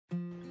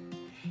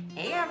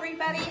Hey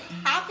everybody,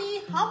 happy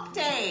hump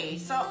day.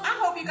 So I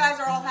hope you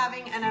guys are all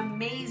having an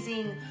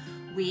amazing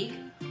week.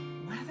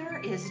 Weather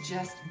is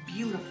just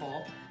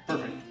beautiful.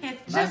 Perfect.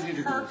 It's just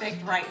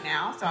perfect right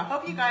now. So I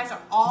hope you guys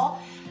are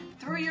all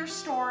through your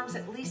storms,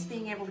 at least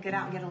being able to get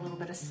out and get a little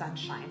bit of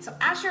sunshine. So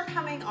as you're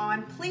coming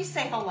on, please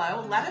say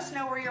hello. Let us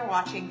know where you're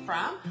watching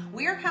from.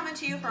 We are coming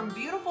to you from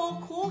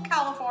beautiful, cool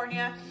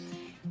California.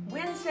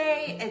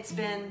 Wednesday, it's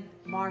been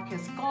Mark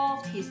has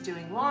golfed, he's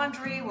doing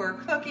laundry, we're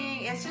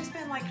cooking. It's just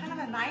been like kind of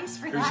a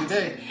nice,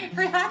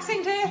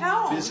 relaxing day at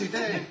home. Busy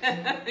day.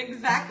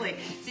 Exactly.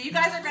 So you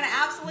guys are going to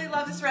absolutely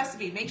love this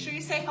recipe. Make sure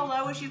you say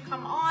hello as you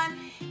come on.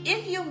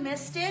 If you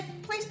missed it,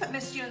 please put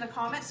missed you in the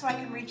comments so I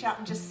can reach out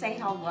and just say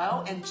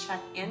hello and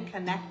check in,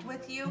 connect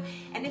with you.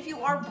 And if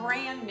you are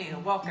brand new,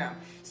 welcome.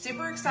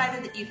 Super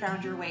excited that you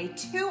found your way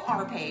to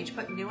our page.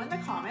 Put new in the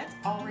comments.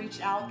 I'll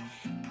reach out,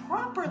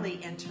 properly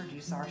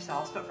introduce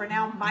ourselves. But for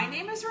now, my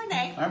name is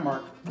Renee. I'm Mark.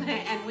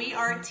 And we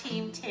are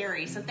Team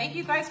Terry. So thank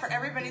you guys for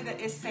everybody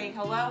that is saying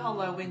hello.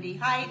 Hello, Wendy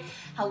Height.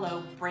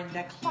 Hello,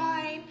 Brenda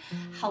Klein.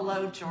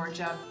 Hello,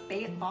 Georgia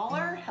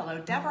Baller. Hello,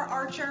 Deborah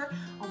Archer.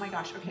 Oh my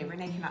gosh. Okay,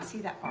 Renee cannot see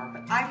that far,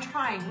 but I'm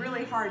trying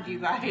really hard, you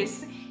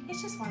guys.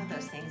 It's just one of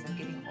those things of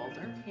getting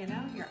older, you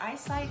know? Your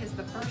eyesight is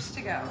the first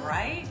to go,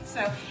 right?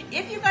 So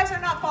if you guys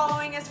are not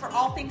following us for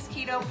all things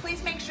keto,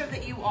 please make sure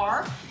that you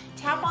are.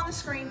 Tap on the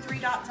screen, 3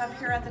 dots up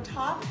here at the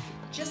top.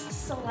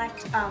 Just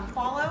select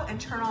follow and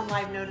turn on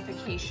live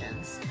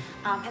notifications.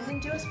 And then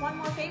do us one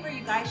more favor,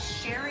 you guys.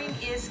 Sharing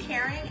is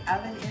caring.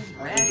 Oven is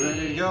ready. Oven's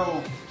ready to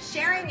go.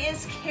 Sharing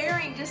is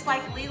caring, just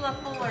like Leela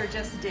Fuller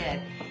just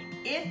did.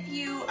 If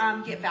you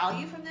get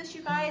value from this,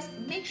 you guys,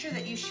 make sure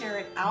that you share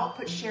it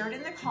out, share it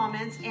in the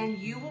comments, and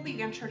you will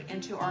be entered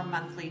into our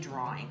monthly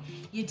drawing.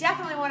 You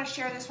definitely want to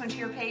share this one to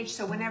your page,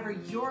 so whenever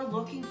you're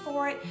looking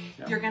for it,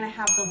 you're going to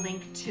have the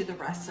link to the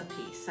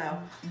recipe. So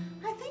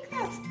I think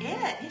that's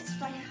it. It's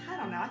like, I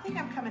don't know, I think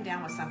I'm coming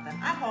down with something.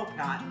 I hope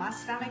not. My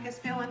stomach is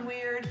feeling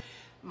weird.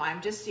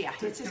 I'm just,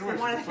 it's just been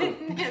one of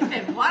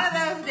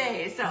those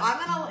days. So I'm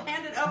going to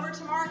hand it over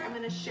to Mark. I'm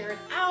going to share it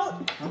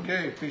out.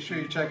 Okay, be sure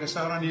you check us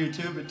out on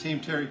YouTube at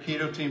TeamTerry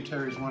Keto.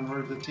 TeamTerry is one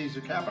word, the T's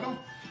are capital.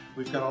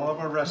 We've got all of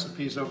our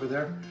recipes over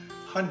there.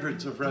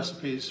 Hundreds of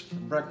recipes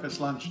from breakfast,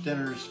 lunch,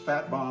 dinners,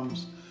 fat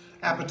bombs,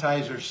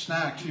 appetizers,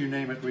 snacks, you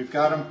name it, we've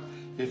got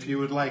them. If you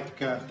would like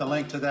the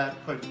link to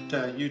that, put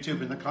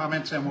YouTube in the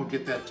comments and we'll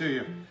get that to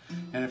you.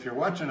 And if you're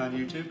watching on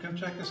YouTube, come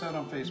check us out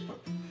on Facebook.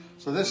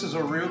 So this is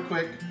a real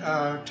quick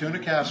tuna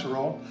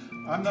casserole.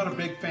 I'm not a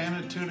big fan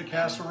of tuna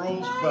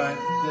casseroles, but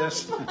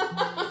this,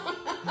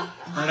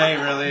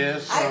 Renee really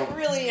is. So. I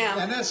really am.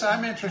 And this,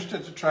 I'm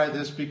interested to try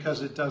this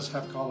because it does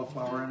have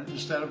cauliflower in it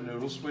instead of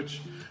noodles,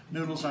 which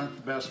noodles aren't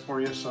the best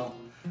for you. So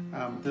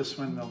this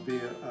one, there'll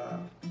be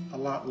a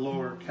lot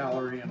lower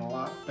calorie and a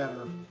lot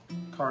better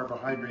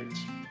carbohydrates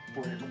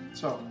for you.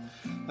 So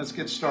let's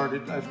get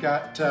started. I've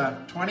got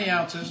 20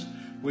 ounces,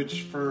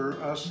 which for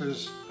us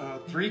is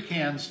 3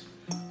 cans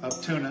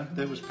of tuna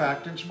that was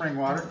packed in spring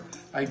water.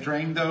 I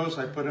drained those,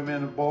 I put them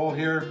in a bowl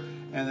here,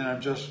 and then I'm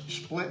just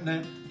splitting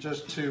it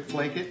just to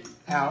flake it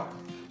out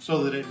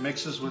so that it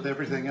mixes with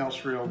everything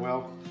else real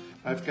well.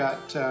 I've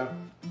got a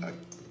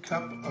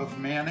cup of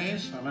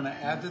mayonnaise I'm going to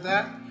add to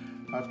that.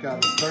 I've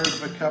got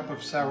 1/3 of a cup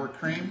of sour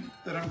cream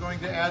that I'm going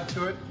to add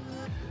to it,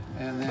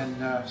 and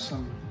then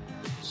some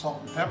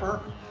salt and pepper,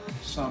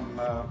 some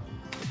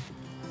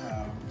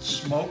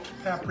smoked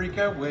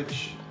paprika,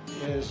 which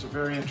is a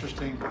very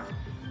interesting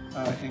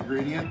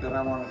ingredient that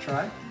I want to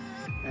try,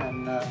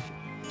 and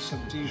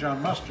some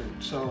Dijon mustard.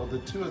 So the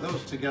two of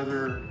those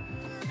together are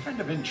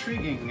kind of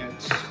intriguing.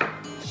 It's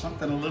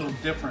something a little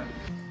different.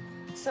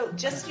 So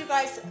just you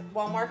guys,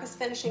 while Mark is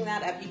finishing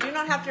that up, you do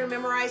not have to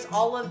memorize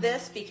all of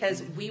this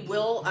because we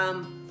will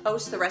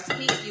post the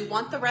recipe. If you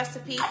want the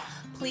recipe,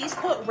 please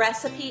put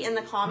recipe in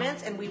the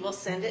comments and we will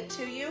send it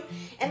to you.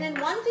 And then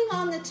one thing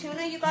on the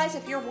tuna, you guys,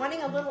 if you're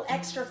wanting a little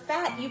extra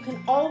fat, you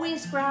can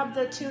always grab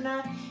the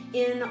tuna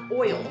in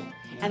oil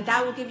and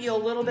that will give you a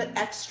little bit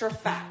extra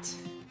fat.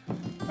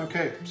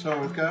 Okay, so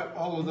we've got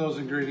all of those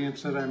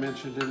ingredients that I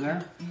mentioned in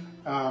there.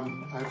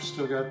 I've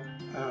still got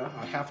a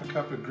 1/2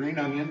 cup of green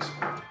onions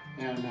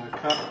and a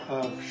cup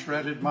of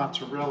shredded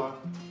mozzarella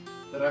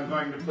that I'm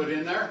going to put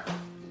in there.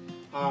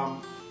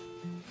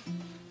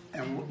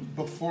 And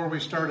before we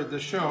started the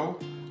show,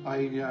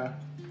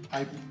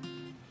 I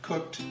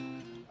cooked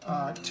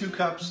 2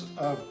 cups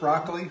of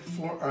broccoli,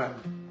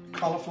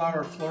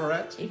 cauliflower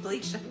florets. He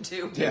bleached them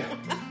too. Yeah.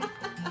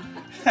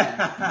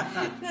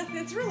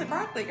 It's really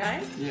broccoli,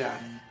 guys. Yeah.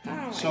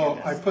 Oh, so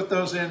goodness. I put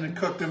those in and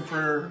cooked them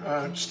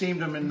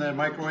steamed them in the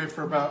microwave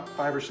for about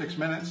 5 or 6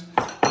 minutes,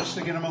 just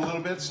to get them a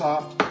little bit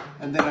soft.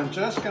 And then I'm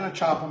just going to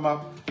chop them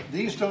up.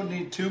 These don't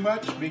need too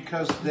much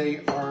because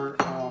they were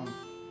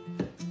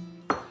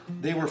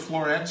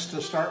florets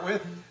to start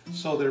with,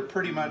 so they're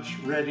pretty much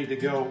ready to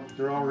go.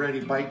 They're already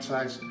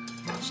bite-sized.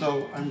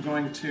 So I'm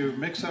going to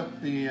mix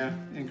up the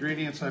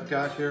ingredients I've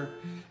got here,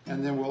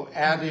 and then we'll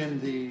add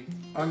in the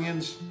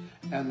onions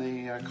and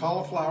the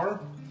cauliflower.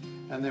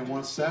 And then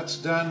once that's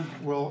done,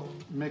 we'll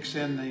mix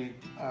in the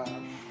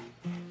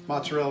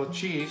mozzarella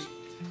cheese,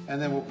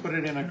 and then we'll put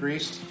it in a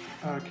greased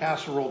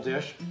casserole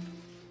dish.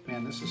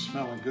 Man, this is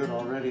smelling good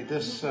already.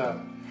 This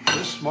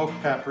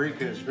smoked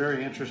paprika is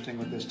very interesting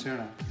with this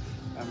tuna.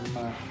 I'm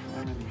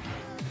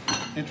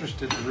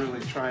interested to really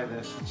try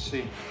this and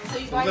see. So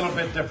it's a little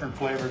bit different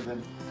flavor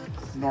than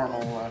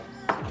normal.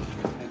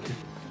 Thank you.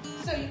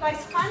 So you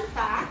guys, fun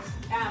fact,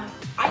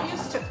 I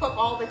used to cook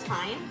all the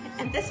time,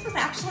 and this was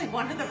actually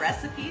one of the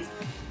recipes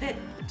that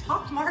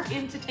talked Mark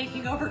into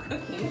taking over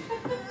cooking.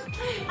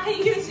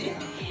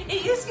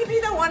 It used to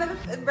be one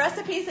of the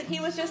recipes that he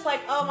was just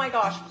like, oh my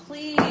gosh,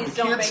 please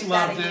don't make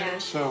that again.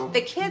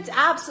 The kids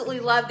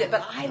absolutely loved it,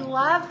 but I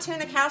love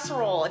tuna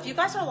casserole. If you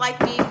guys are like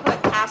me,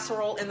 put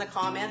casserole in the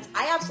comments.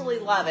 I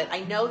absolutely love it.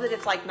 I know that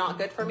it's like not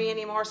good for me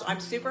anymore, so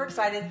I'm super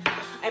excited.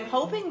 I'm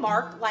hoping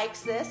Mark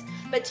likes this,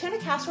 but tuna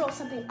casserole is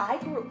something I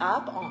grew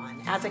up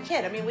on as a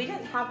kid. I mean, we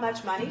didn't have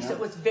much money, so it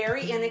was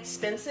very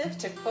inexpensive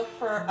to cook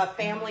for a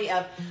family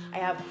of, I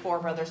have 4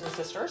 brothers and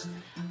sisters.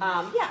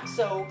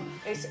 So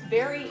it's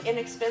very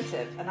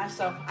inexpensive, and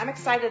I'm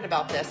excited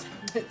about this.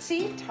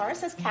 See, Tara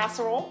says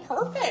casserole,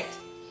 perfect.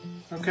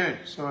 Okay,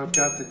 so I've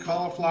got the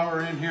cauliflower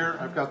in here.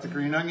 I've got the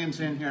green onions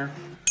in here.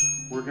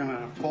 We're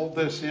gonna fold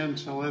this in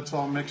so it's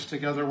all mixed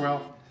together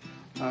well.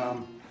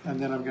 And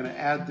then I'm gonna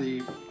add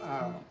the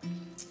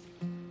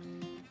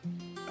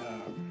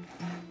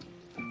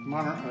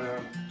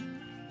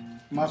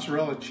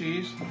mozzarella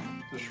cheese,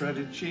 the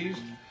shredded cheese.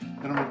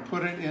 Then I'm gonna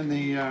put it in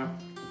the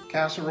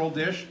casserole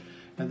dish.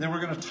 And then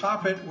we're gonna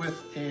top it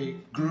with a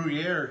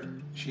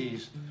gruyere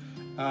cheese.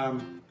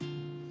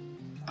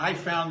 I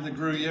found the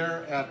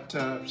gruyere at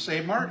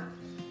Save Mart.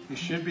 You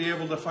should be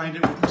able to find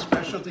it with the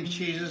specialty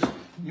cheeses.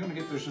 You want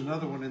to get, there's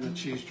another one in the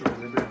cheese drawer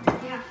there.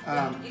 Yeah,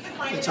 you can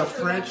find it's it a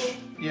French,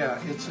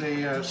 it's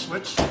a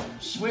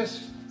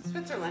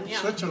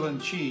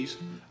Switzerland cheese,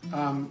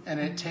 and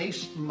it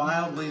tastes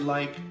mildly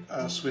like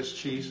Swiss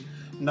cheese,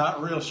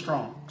 not real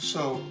strong.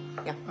 So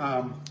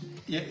I'm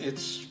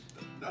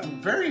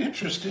very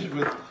interested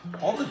with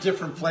all the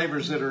different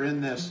flavors that are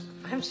in this.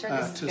 I'm sure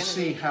this to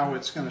see how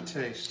it's going to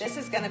taste. This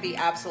is going to be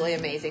absolutely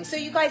amazing. So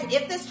you guys,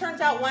 if this turns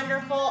out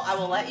wonderful, I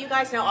will let you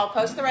guys know. I'll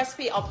post the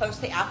recipe, I'll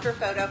post the after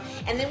photo,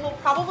 and then we'll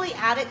probably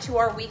add it to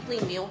our weekly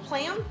meal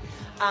plan.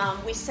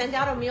 We send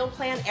out a meal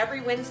plan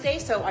every Wednesday,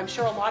 so I'm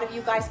sure a lot of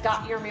you guys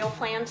got your meal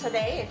plan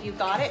today. If you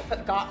got it,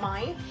 got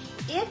mine.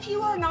 If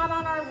you are not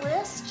on our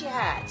list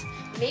yet,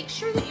 make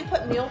sure that you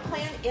put meal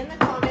plan in the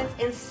comments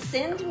and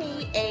send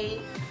me a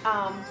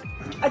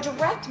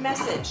direct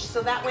message,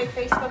 so that way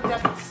Facebook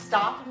doesn't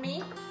stop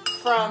me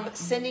from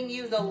sending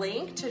you the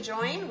link to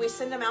join. We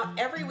send them out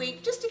every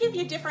week just to give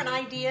you different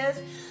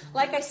ideas.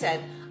 Like I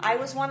said, I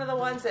was one of the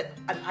ones that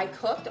I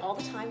cooked all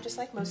the time, just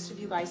like most of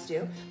you guys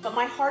do, but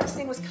my hardest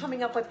thing was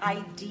coming up with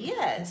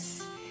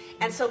ideas.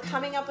 And so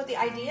coming up with the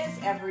ideas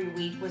every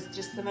week was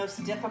just the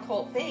most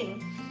difficult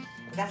thing.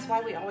 That's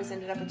why we always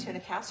ended up with tuna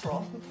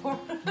casserole.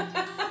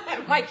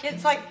 My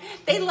kids,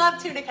 they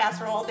love tuna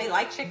casserole. They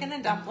like chicken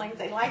and dumplings.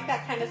 They like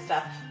that kind of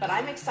stuff. But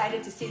I'm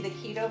excited to see the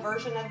keto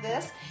version of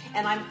this.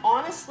 And I'm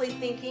honestly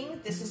thinking,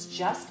 this is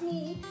just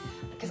me,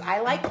 because I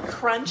like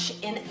crunch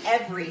in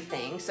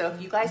everything. So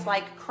if you guys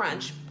like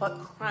crunch, put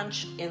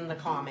crunch in the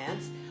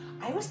comments.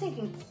 I was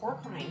thinking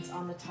pork rinds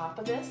on the top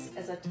of this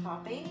as a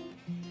topping.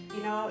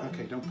 You know.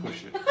 Okay, don't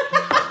push it.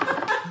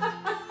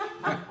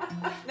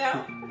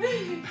 No.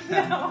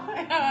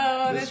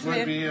 Oh,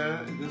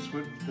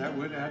 that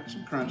would add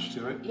some crunch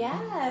to it.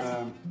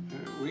 Yes.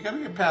 We got to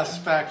get past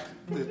the fact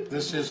that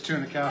this is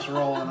tuna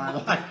casserole, and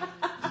I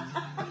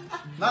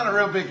not a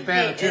real big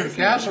fan of tuna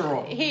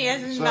casserole. He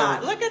is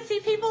not. Look and see,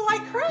 people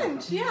like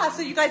crunch. Yeah.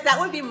 So you guys, that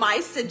would be my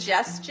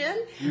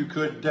suggestion. You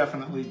could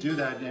definitely do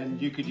that,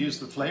 and you could use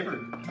the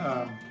flavored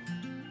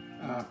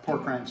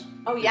pork rinds.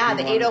 Oh yeah,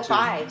 the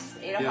 805s.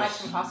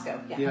 805s from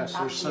Costco. Yeah, yes,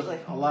 absolutely.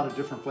 There's a lot of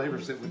different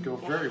flavors that would go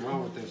very well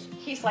with this.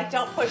 He's like,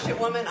 don't push it,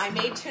 woman. I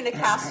made tuna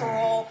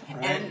casserole,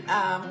 right.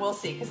 And we'll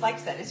see. Because like I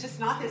said, it's just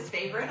not his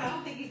favorite. I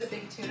don't think he's a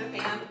big tuna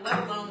fan, let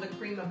alone the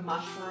cream of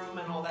mushroom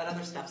and all that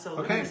other stuff. So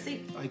we're going to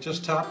see. I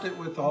just topped it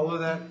with all of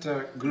that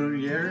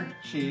Gruyere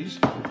cheese.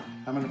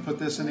 I'm going to put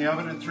this in the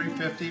oven at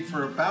 350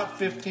 for about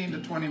 15 to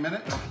 20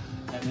 minutes.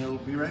 And it'll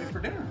be ready for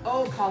dinner.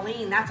 Oh,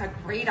 Colleen, that's a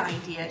great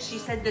idea. She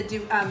said the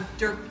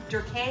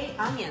durkee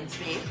onions,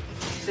 babe.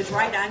 The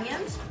dried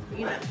onions.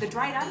 You know, the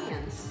dried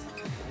onions.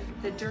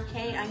 The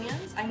durkee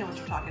onions. I know what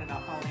you're talking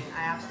about, Colleen.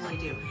 I absolutely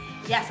do.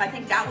 Yes, I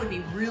think that would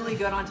be really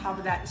good on top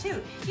of that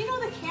too. You know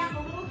the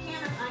little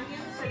can of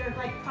onions that are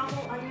like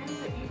crumble onions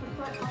that you can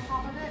put on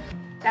top of it?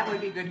 That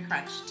would be good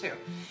crunch too.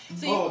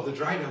 So the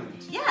dried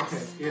onions.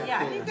 Yes. Okay.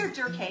 Yeah, I think they're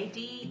durkee.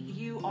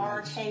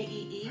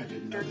 D-U-R-K-E-E. I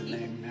didn't know the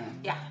name now.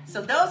 Yeah,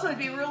 so those would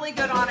be really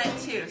good on it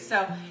too.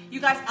 So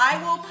you guys, I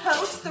will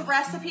post the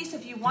recipe. So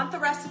if you want the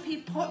recipe,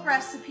 put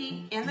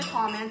recipe in the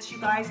comments. You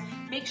guys,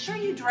 make sure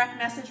you direct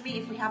message me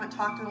if we haven't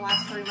talked in the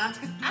last 3 months,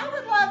 because I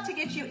would love to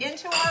get you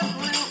into our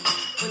group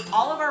with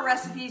all of our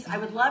recipes. I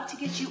would love to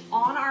get you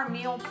on our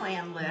meal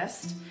plan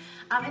list.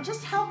 And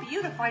just help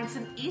you to find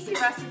some easy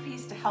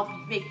recipes to help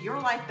make your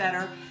life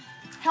better.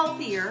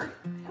 healthier,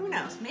 who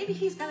knows? Maybe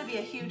he's going to be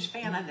a huge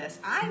fan of this.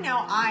 I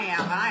know I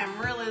am. I am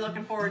really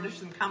looking forward to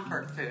some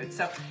comfort food.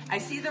 So I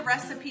see the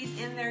recipes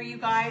in there, you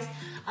guys.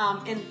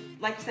 And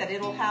like I said,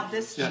 it'll have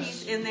this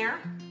cheese in there.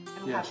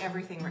 It'll have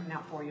everything written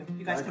out for you.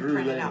 You guys can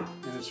print it out.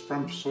 And it's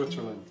from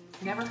Switzerland.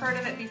 Never heard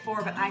of it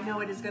before, but I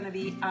know it is going to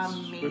be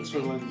amazing.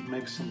 Switzerland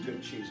makes some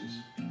good cheeses.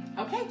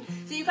 Okay,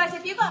 so you guys,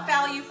 if you got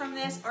value from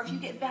this, or if you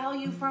get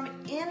value from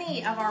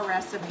any of our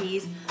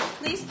recipes,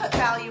 please put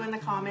value in the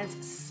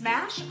comments,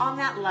 smash on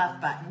that love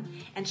button,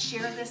 and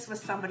share this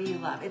with somebody you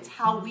love. It's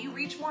how we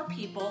reach more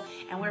people,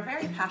 and we're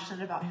very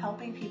passionate about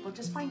helping people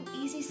just find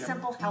easy,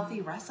 simple, healthy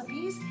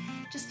recipes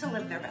just to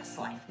live their best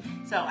life.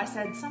 So I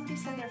said, somebody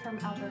said they're from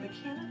Alberta,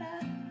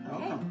 Canada.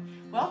 Okay.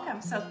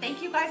 Welcome. So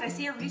thank you guys. I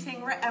see everybody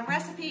saying a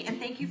recipe,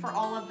 and thank you for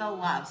all of the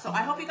love. So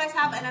I hope you guys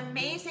have an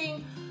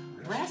amazing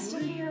rest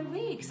of your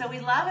week. So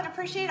we love and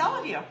appreciate all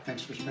of you.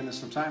 Thanks for spending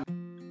some time.